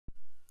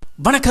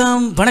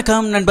வணக்கம்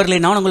வணக்கம் நண்பர்களே,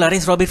 நான் உங்கள்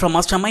ariseroby from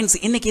masterminds.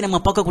 இன்னைக்கு நம்ம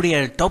பார்க்கக்கூடிய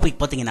டாபிக்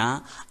பார்த்தீங்கன்னா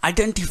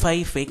ஐடென்டிஃபை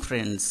ஃபேக்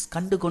ஃப்ரெண்ட்ஸ்.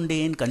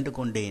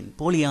 கண்டுகொண்டேன்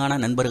போலியான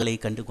நண்பர்களை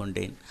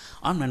கண்டுகொண்டேன்.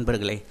 ஆம்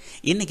நண்பர்களே,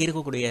 இன்னைக்கு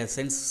இருக்கக்கூடிய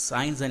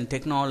சயின்ஸ் அண்ட்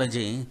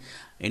டெக்னாலஜி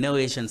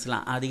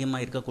இன்னோவேஷன்ஸ்லாம்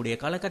அதிகமாக இருக்கக்கூடிய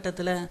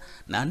காலகட்டத்தில்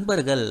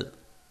நண்பர்கள்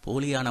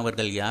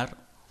போலியானவர்கள் யார்,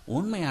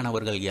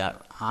 உண்மையானவர்கள் யார்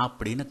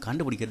அப்படின்னு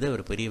கண்டுபிடிக்கிறது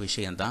ஒரு பெரிய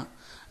விஷயம்தான்.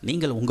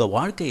 நீங்கள் உங்கள்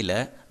வாழ்க்கையில்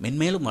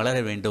மென்மேலும் வளர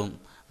வேண்டும்,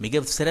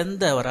 மிக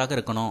சிறந்தவராக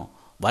இருக்கணும்,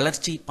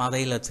 வளர்ச்சி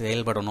பாதையில்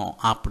செயல்படணும்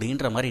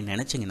அப்படின்ற மாதிரி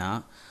நினச்சிங்கன்னா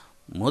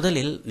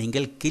முதலில்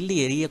நீங்கள் கிள்ளி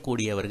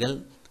எறியக்கூடியவர்கள்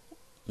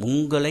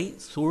உங்களை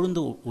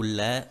சூழ்ந்து உள்ள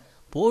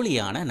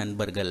போலியான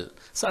நண்பர்கள்.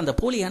 ஸோ அந்த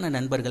போலியான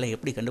நண்பர்களை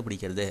எப்படி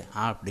கண்டுபிடிக்கிறது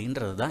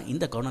அப்படின்றது தான்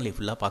இந்த காணொலி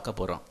ஃபுல்லாக பார்க்க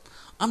போகிறோம்.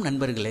 ஆம்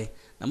நண்பர்களே,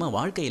 நம்ம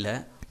வாழ்க்கையில்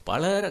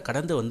பலரை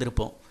கடந்து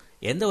வந்திருப்போம்.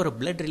 எந்த ஒரு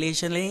பிளட்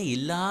ரிலேஷன்லேயும்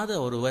இல்லாத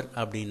ஒருவர்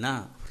அப்படின்னா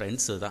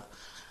ஃப்ரெண்ட்ஸு தான்.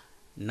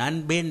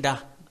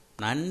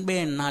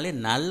 நண்பேன்னாலே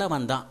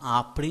நல்லவன் தான்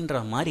அப்படின்ற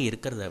மாதிரி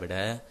இருக்கிறத விட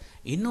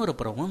இன்னொரு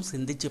புறமும்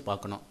சிந்திச்சு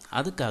பார்க்கணும்.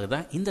 அதுக்காக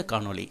தான் இந்த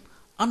காணொளி.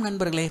 ஆம்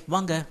நண்பர்களே,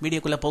 வாங்க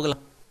வீடியோக்குள்ளே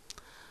போகலாம்.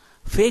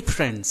 Fake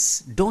friends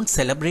don't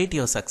celebrate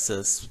your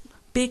success.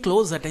 Pay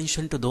close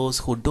attention to those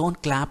who don't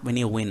clap when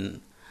you win.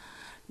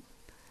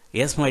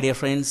 Yes my dear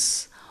friends,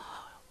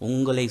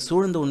 உங்களை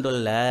சூழ்ந்து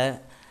கொண்டுள்ள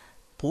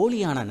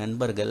போலியான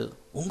நண்பர்கள்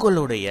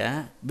உங்களுடைய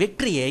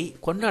வெற்றியை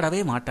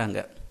கொண்டாடவே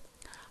மாட்டாங்க.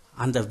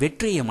 அந்த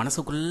வெற்றியை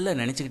மனசுக்குள்ளே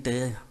நினச்சிக்கிட்டு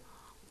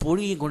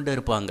பொழிய கொண்டு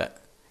இருப்பாங்க.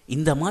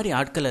 இந்த மாதிரி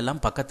ஆட்கள்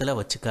எல்லாம் பக்கத்தில்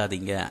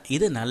வச்சுக்காதீங்க.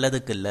 இது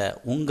நல்லதுக்கு இல்லை.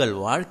 உங்கள்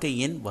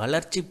வாழ்க்கையின்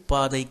வளர்ச்சி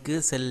பாதைக்கு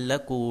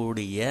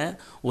செல்லக்கூடிய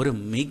ஒரு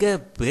மிக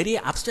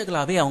பெரிய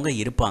அப்டக்கலாகவே அவங்க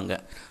இருப்பாங்க.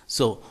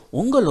 ஸோ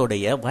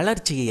உங்களுடைய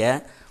வளர்ச்சியை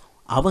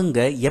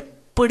அவங்க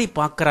எப்படி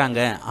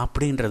பார்க்குறாங்க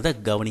அப்படின்றத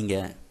கவனிங்க.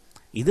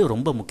 இது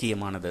ரொம்ப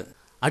முக்கியமானது.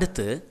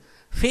 அடுத்து,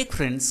 fake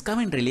friends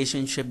come in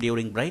relationship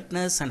during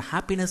brightness and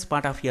happiness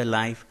part of your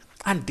life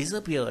and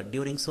disappear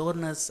during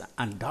soreness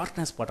and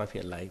darkness part of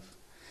your life.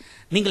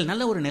 நீங்கள்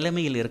நல்ல ஒரு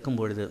நிலைமையில் இருக்கும்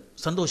பொழுது,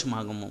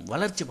 சந்தோஷமாகவும்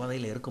வளர்ச்சி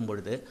பாதையில் இருக்கும்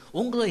பொழுது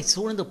உங்களை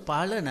சூழ்ந்து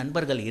பல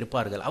நண்பர்கள்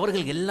இருப்பார்கள்.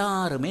 அவர்கள்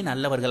எல்லாருமே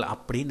நல்லவர்கள்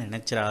அப்படின்னு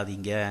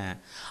நினைச்சிடாதீங்க.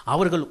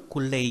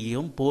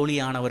 அவர்களுக்குள்ளேயும்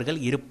போலியானவர்கள்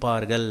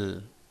இருப்பார்கள்.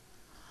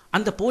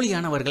 அந்த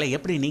போலியானவர்களை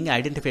எப்படி நீங்கள்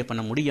ஐடென்டிஃபை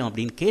பண்ண முடியும்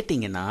அப்படின்னு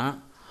கேட்டிங்கன்னா,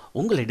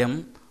 உங்களிடம்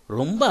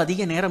ரொம்ப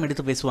அதிக நேரம்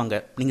எடுத்து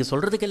பேசுவாங்க. நீங்கள்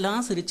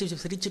சொல்கிறதுக்கெல்லாம்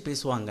சிரித்து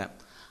பேசுவாங்க.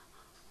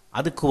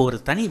 அதுக்கு ஒரு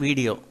தனி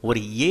வீடியோ,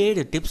 ஒரு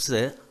 7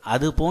 டிப்ஸு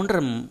அது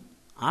போன்ற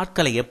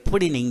ஆட்களை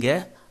எப்படி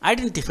நீங்கள்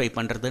ஐடென்டிஃபை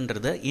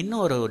பண்ணுறதுன்றது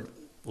இன்னொரு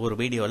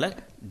வீடியோவில்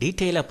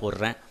டீட்டெயிலாக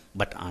போடுறேன்.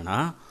 பட்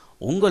ஆனால்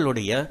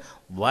உங்களுடைய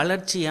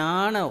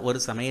வளர்ச்சியான ஒரு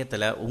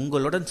சமயத்தில்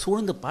உங்களுடன்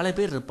சூழ்ந்து பல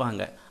பேர்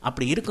இருப்பாங்க.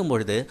 அப்படி இருக்கும்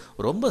பொழுது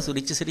ரொம்ப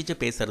சிரித்து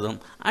பேசுகிறதும்,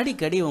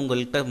 அடிக்கடி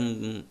உங்கள்கிட்ட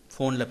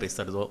ஃபோனில்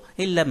பேசுகிறதோ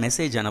இல்லை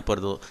மெசேஜ்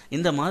அனுப்புறதோ,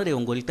 இந்த மாதிரி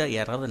உங்கள்கிட்ட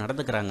யாராவது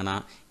நடந்துக்கிறாங்கன்னா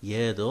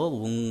ஏதோ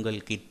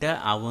உங்கள்கிட்ட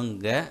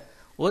அவங்க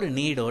ஒரு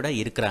நீடோடு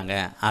இருக்கிறாங்க,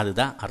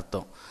 அதுதான்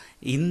அர்த்தம்.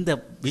 இந்த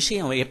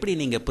விஷயம் எப்படி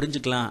நீங்கள்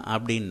புரிஞ்சுக்கலாம்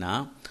அப்படின்னா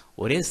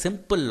ஒரே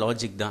சிம்பிள்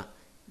லாஜிக் தான்.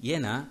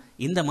 ஏன்னா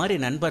இந்த மாதிரி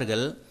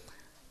நண்பர்கள்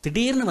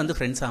திடீர்னு வந்து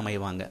ஃப்ரெண்ட்ஸாக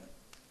அமைவாங்க.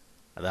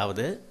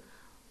 அதாவது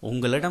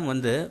உங்களிடம்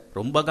வந்து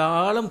ரொம்ப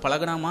காலம்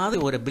பழகின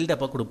மாதிரி ஒரு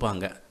பில்டப்பை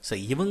கொடுப்பாங்க. ஸோ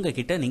இவங்க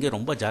கிட்ட நீங்கள்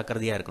ரொம்ப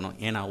ஜாக்கிரதையாக இருக்கணும்.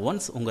 ஏன்னா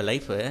ஒன்ஸ் உங்கள்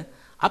லைஃபு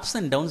அப்ஸ்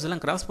அண்ட் டவுன்ஸ்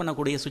எல்லாம் கிராஸ்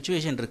பண்ணக்கூடிய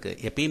சுச்சுவேஷன் இருக்குது.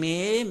 எப்பயுமே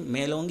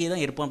மேலோங்கி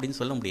தான் இருப்போம்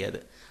அப்படின்னு சொல்ல முடியாது.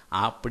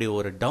 அப்படி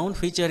ஒரு டவுன்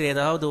ஃபீச்சர்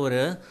ஏதாவது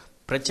ஒரு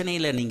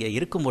பிரச்சனையில் நீங்கள்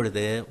இருக்கும்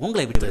பொழுது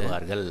உங்களை விட்டு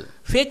விடுவார்கள்.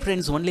 Fake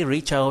friends only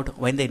reach out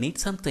when they need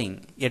something.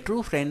 A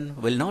true friend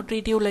will not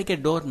treat you like a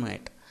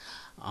doormat.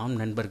 ஆம்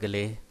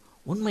நண்பர்களே,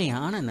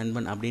 உண்மையான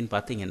நண்பன் அப்படின்னு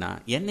பார்த்தீங்கன்னா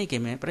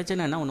என்றைக்குமே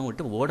பிரச்சனைனா ஒன்று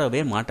விட்டு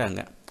ஓடவே மாட்டாங்க.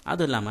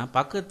 அதுவும் இல்லாமல்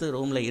பக்கத்து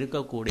ரூமில்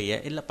இருக்கக்கூடிய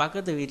இல்லை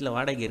பக்கத்து வீட்டில்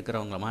வாடகை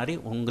இருக்கிறவங்க மாதிரி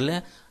உங்களை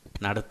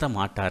நடத்த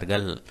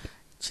மாட்டார்கள்.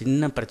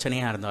 சின்ன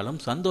பிரச்சனையாக இருந்தாலும்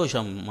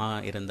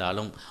சந்தோஷமாக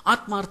இருந்தாலும்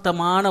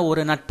ஆத்மார்த்தமான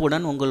ஒரு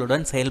நட்புடன்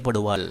உங்களுடன்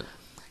செயல்படுவாள்.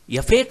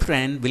 A fake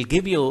friend will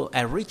give you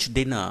a rich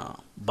dinner,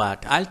 but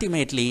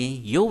ultimately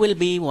you will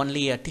be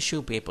only a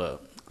tissue paper.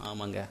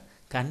 ஆமாங்க,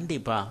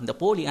 கண்டிப்பாக இந்த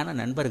போலியான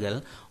நண்பர்கள்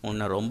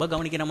உன்னை ரொம்ப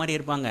கவனிக்கிற மாதிரி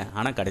இருப்பாங்க,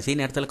 ஆனால் கடைசி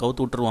நேரத்தில்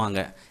கவுத்து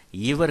விட்டுருவாங்க.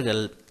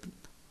 இவர்கள்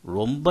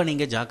ரொம்ப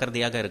நீங்கள்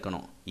ஜாக்கிரதையாக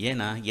இருக்கணும்.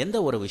 ஏன்னா எந்த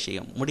ஒரு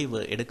விஷயம் முடிவு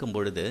எடுக்கும்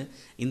பொழுது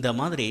இந்த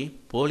மாதிரி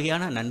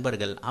போலியான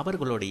நண்பர்கள்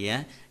அவர்களுடைய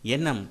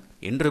எண்ணம்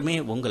என்றுமே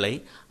உங்களை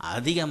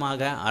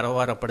அதிகமாக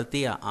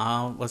அரவாரப்படுத்தி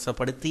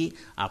ஆவசப்படுத்தி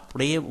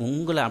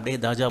உங்களை அப்படியே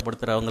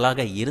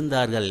தாஜாப்படுத்துகிறவங்களாக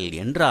இருந்தார்கள்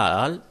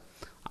என்றால்,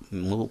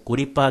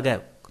 குறிப்பாக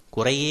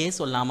குறையே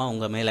சொல்லாமல்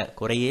உங்கள் மேலே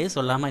குறையே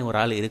சொல்லாமல் ஒரு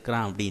ஆள்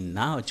இருக்கிறான்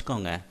அப்படின்னா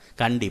வச்சுக்கோங்க,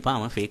 கண்டிப்பாக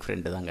அவன் ஃபேக்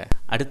ஃப்ரெண்டு தாங்க.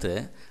 அடுத்து,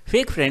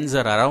 fake friends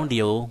R around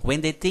you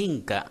when they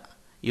think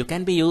you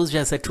can be used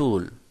as a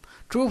tool.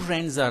 True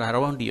friends are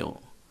around you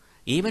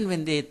even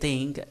when they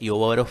think you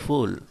are a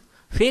fool.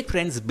 Fake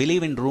friends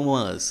believe in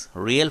rumors.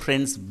 Real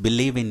friends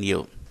believe in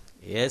you.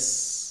 Yes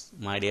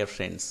my dear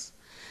friends,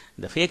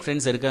 இந்த fake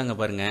friends இருக்காங்க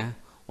பாருங்கள்,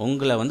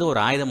 உங்களை வந்து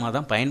ஒரு ஆயுதமாக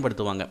தான்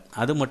பயன்படுத்துவாங்க.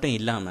 அது மட்டும்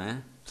இல்லாமல்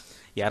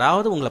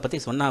யாராவது உங்களை பற்றி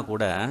சொன்னால்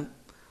கூட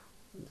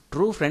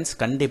ட்ரூ ஃப்ரெண்ட்ஸ்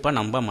கண்டிப்பாக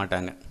நம்ப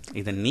மாட்டாங்க.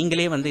 இதை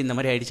நீங்களே வந்து இந்த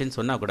மாதிரி ஆயிடுச்சுன்னு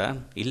சொன்னால் கூட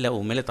இல்லை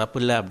உண்மையில தப்பு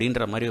இல்லை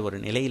அப்படின்ற மாதிரி ஒரு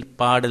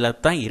நிலைப்பாடில்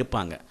தான்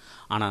இருப்பாங்க.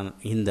 ஆனால்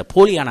இந்த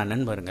போலியான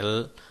நண்பர்கள்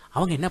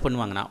அவங்க என்ன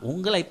பண்ணுவாங்கன்னா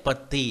உங்களை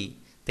பற்றி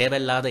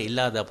தேவையில்லாத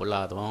இல்லாத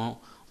பொல்லாதும்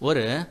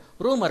ஒரு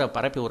ரூமரை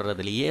பரப்பி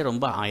விடுறதுலேயே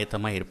ரொம்ப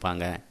ஆயத்தமாக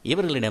இருப்பாங்க.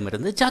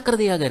 இவர்களிடமிருந்து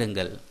ஜாக்கிரதையாக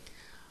இருங்கள்.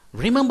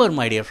 Remember,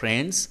 my dear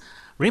friends,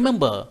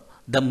 remember,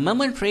 the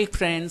moment fake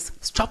friends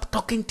stop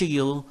talking to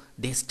you,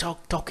 they stop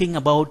talking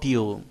about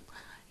you.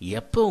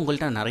 எப்போ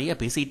உங்கள்கிட்ட நிறைய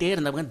பேசிகிட்டே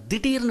இருந்தவங்க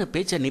திடீர்னு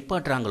பேச்சை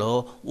நிப்பாட்டுறாங்களோ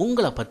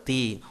உங்களை பற்றி,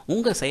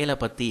 உங்கள் செயலை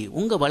பற்றி,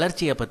 உங்கள்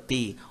வளர்ச்சியை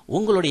பற்றி,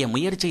 உங்களுடைய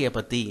முயற்சியை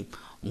பற்றி,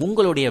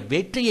 உங்களுடைய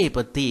வெற்றியை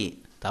பற்றி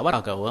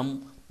தவறாகவும்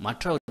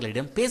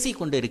மற்றவர்களிடம்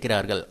பேசிக்கொண்டு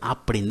இருக்கிறார்கள்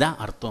அப்படின்னு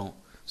தான் அர்த்தம்.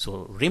 So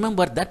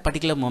remember that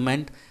particular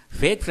moment.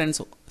 Fake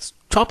friends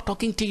stop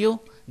talking to you,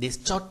 they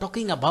start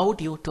talking about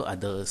you to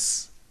others.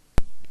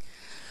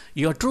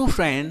 Your true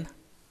friend,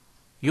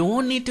 you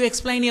won't need to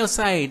explain your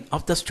side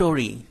of the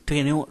story to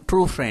a new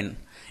true friend.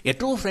 A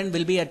true friend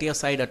will be at your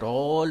side at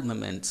all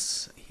moments.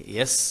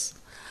 Yes.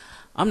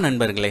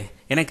 நண்பர்களே,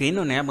 எனக்கு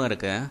இன்னும் ஞாபகம்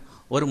இருக்கு.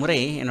 ஒரு முறை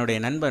என்னுடைய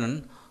நண்பன்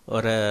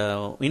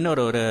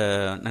இன்னொரு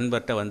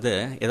நண்பர்கிட்ட வந்து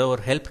ஏதோ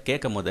ஒரு ஹெல்ப்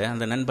கேட்கும் போது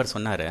அந்த நண்பர்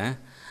சொன்னார்,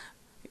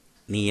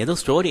 நீ ஏதோ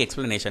ஸ்டோரி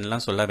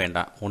எக்ஸ்ப்ளனேஷன்லாம் சொல்ல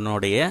வேண்டாம்,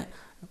 உன்னுடைய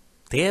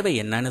தேவை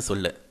என்னன்னு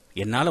சொல்லு,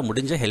 என்னால்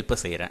முடிஞ்ச ஹெல்ப்பை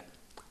செய்கிறேன்.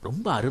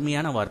 ரொம்ப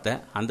அருமையான வார்த்தை.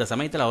 அந்த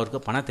சமயத்தில் அவருக்கு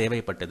பணம்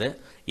தேவைப்பட்டது.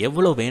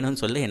 எவ்வளோ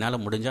வேணும்னு சொல்லி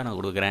என்னால் முடிஞ்சால் நான்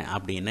கொடுக்குறேன்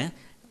அப்படின்னு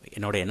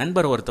என்னுடைய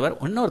நண்பர்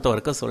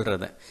இன்னொருத்தவருக்கு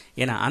சொல்கிறது.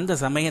 ஏன்னா அந்த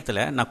சமயத்தில்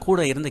நான்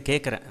கூட இருந்து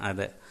கேட்குறேன்.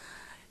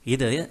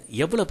 இது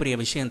எவ்வளோ பெரிய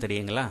விஷயம்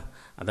தெரியுங்களா?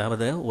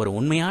 அதாவது ஒரு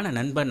உண்மையான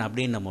நண்பன்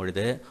அப்படின்னும்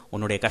பொழுது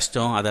உன்னுடைய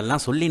கஷ்டம்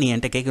அதெல்லாம் சொல்லி நீ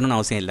என்கிட்ட கேட்கணும்னு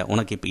அவசியம் இல்லை.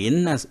 உனக்கு இப்போ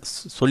என்ன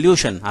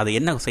சொல்யூஷன், அதை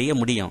என்ன செய்ய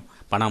முடியும்,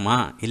 பணமா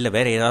இல்லை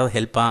வேறு ஏதாவது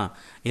ஹெல்ப்பா,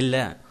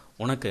 இல்லை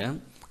உனக்கு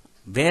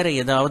வேறு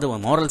ஏதாவது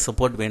மோரல்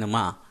சப்போர்ட்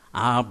வேணுமா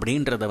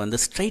அப்படின்றத வந்து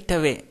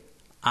ஸ்ட்ரைட்டாகவே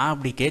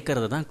அப்படி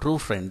கேட்கறது தான் true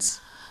friends.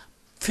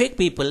 Fake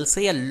people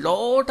say a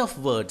lot of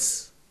words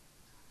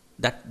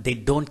that they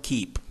don't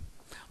keep.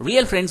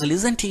 Real friends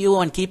listen to you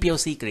and keep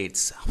your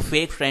secrets.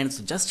 Fake friends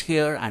just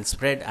here and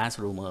spread as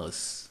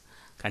rumours.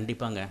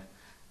 கண்டிப்பாங்க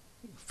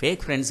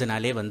fake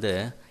ஃப்ரெண்ட்ஸ்னாலே வந்து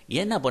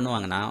என்ன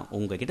பண்ணுவாங்கன்னா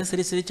உங்ககிட்ட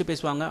சிரிச்சு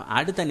பேசுவாங்க,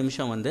 அடுத்த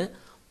நிமிஷம் வந்து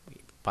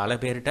பல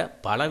பேர்கிட்ட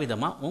பல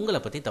விதமாக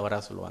உங்களை பற்றி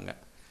தவறாக சொல்லுவாங்க.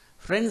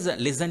 Friends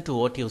listen to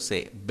what you say.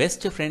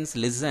 Best friends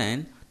listen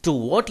to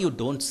what you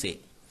don't say.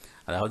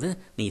 அதாவது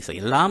நீ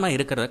இல்லாமல்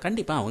இருக்கிறத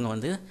கண்டிப்பாக அவங்க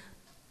வந்து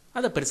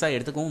அதை பெருசாக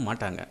எடுத்துக்கவும்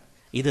மாட்டாங்க.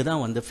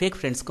 இதுதான் வந்து ஃபேக்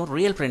ஃப்ரெண்ட்ஸுக்கும்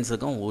ரியல்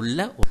ஃப்ரெண்ட்ஸுக்கும் உள்ள.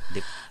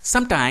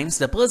 Sometimes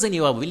the person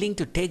you are willing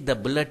to take the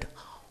bullet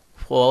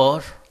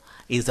for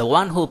is the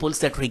one who pulls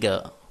the trigger.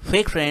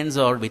 Fake friends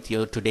are with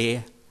you today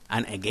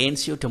and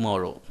against you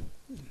tomorrow.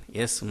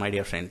 Yes, my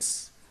dear friends.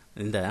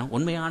 இந்த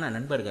உண்மையான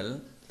நண்பர்கள்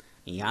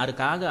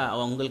யாருக்காக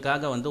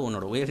அவங்களுக்காக வந்து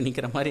உன்னோட உயிர்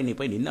நிற்கிற மாதிரி நீ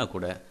போய் நின்னா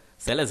கூட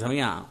சில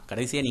சமயம்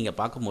கடைசியாக நீங்கள்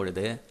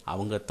பார்க்கும்பொழுது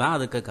அவங்க தான்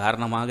அதுக்கு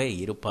காரணமாக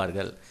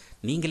இருப்பார்கள்.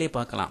 நீங்களே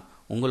பார்க்கலாம்,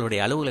 உங்களுடைய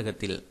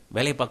அலுவலகத்தில்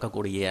வேலை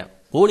பார்க்கக்கூடிய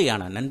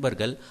போலியான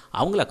நண்பர்கள்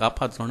அவங்கள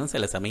காப்பாற்றணும்னு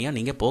சில சமயம்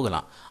நீங்கள்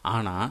போகலாம்.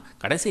 ஆனால்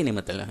கடைசி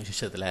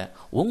விஷயத்தில்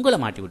உங்களை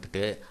மாட்டி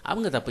விட்டுட்டு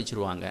அவங்க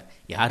தப்பிச்சிருவாங்க.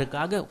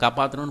 யாருக்காக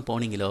காப்பாற்றணும்னு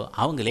போனீங்களோ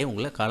அவங்களே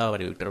உங்களை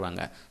காலாவரி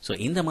விட்டுருவாங்க. ஸோ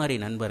இந்த மாதிரி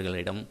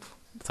நண்பர்களிடம்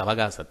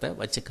சவகாசத்தை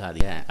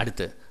வச்சுக்காதீங்க.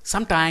 அடுத்து,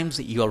 sometimes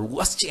your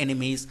worst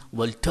enemies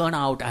will turn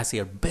out as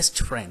your best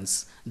friends.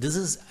 This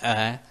is a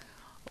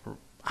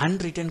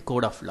unwritten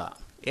code of law.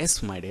 Yes,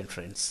 my dear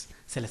friends.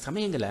 சில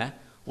சமயங்களில்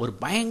ஒரு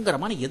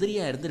பயங்கரமான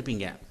எதிரியாக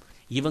இருந்திருப்பீங்க.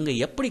 இவங்க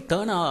எப்படி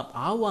டேர்ன்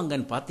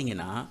ஆவாங்கன்னு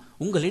பார்த்தீங்கன்னா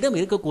உங்களிடம்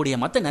இருக்கக்கூடிய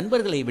மற்ற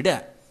நண்பர்களை விட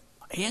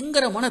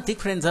பயங்கரமான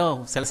திக்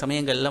ஃப்ரெண்ட்ஸாக சில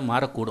சமயங்களில்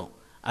மாறக்கூடும்.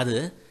 அது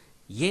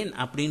ஏன்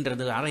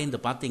அப்படின்றது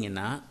ஆராய்ந்து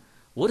பார்த்தீங்கன்னா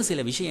ஒரு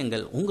சில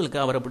விஷயங்கள் உங்களுக்கு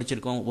அவரை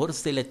பிடிச்சிருக்கும், ஒரு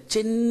சில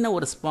சின்ன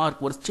ஒரு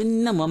ஸ்பார்க், ஒரு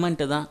சின்ன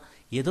மொமெண்ட்டு தான்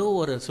ஏதோ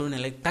ஒரு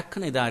சூழ்நிலை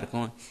டக்குன்னு இதாக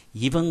இருக்கும்.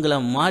 இவங்கள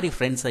மாதிரி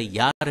ஃப்ரெண்ட்ஸை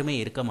யாருமே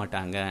இருக்க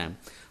மாட்டாங்க.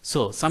 So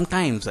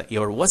sometimes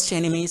your worst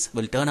enemies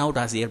will turn out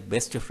as your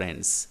best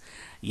friends.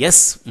 Yes,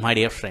 my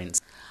dear friends.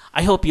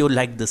 I hope you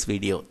liked this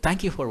video.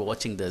 Thank you for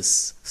watching this.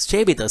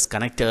 Stay with us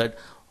connected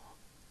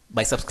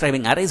by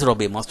subscribing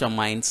ariseroby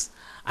Masterminds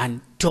and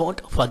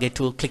don't forget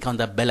to click on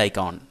the bell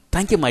icon.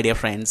 Thank you, my dear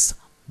friends.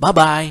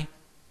 Bye-bye.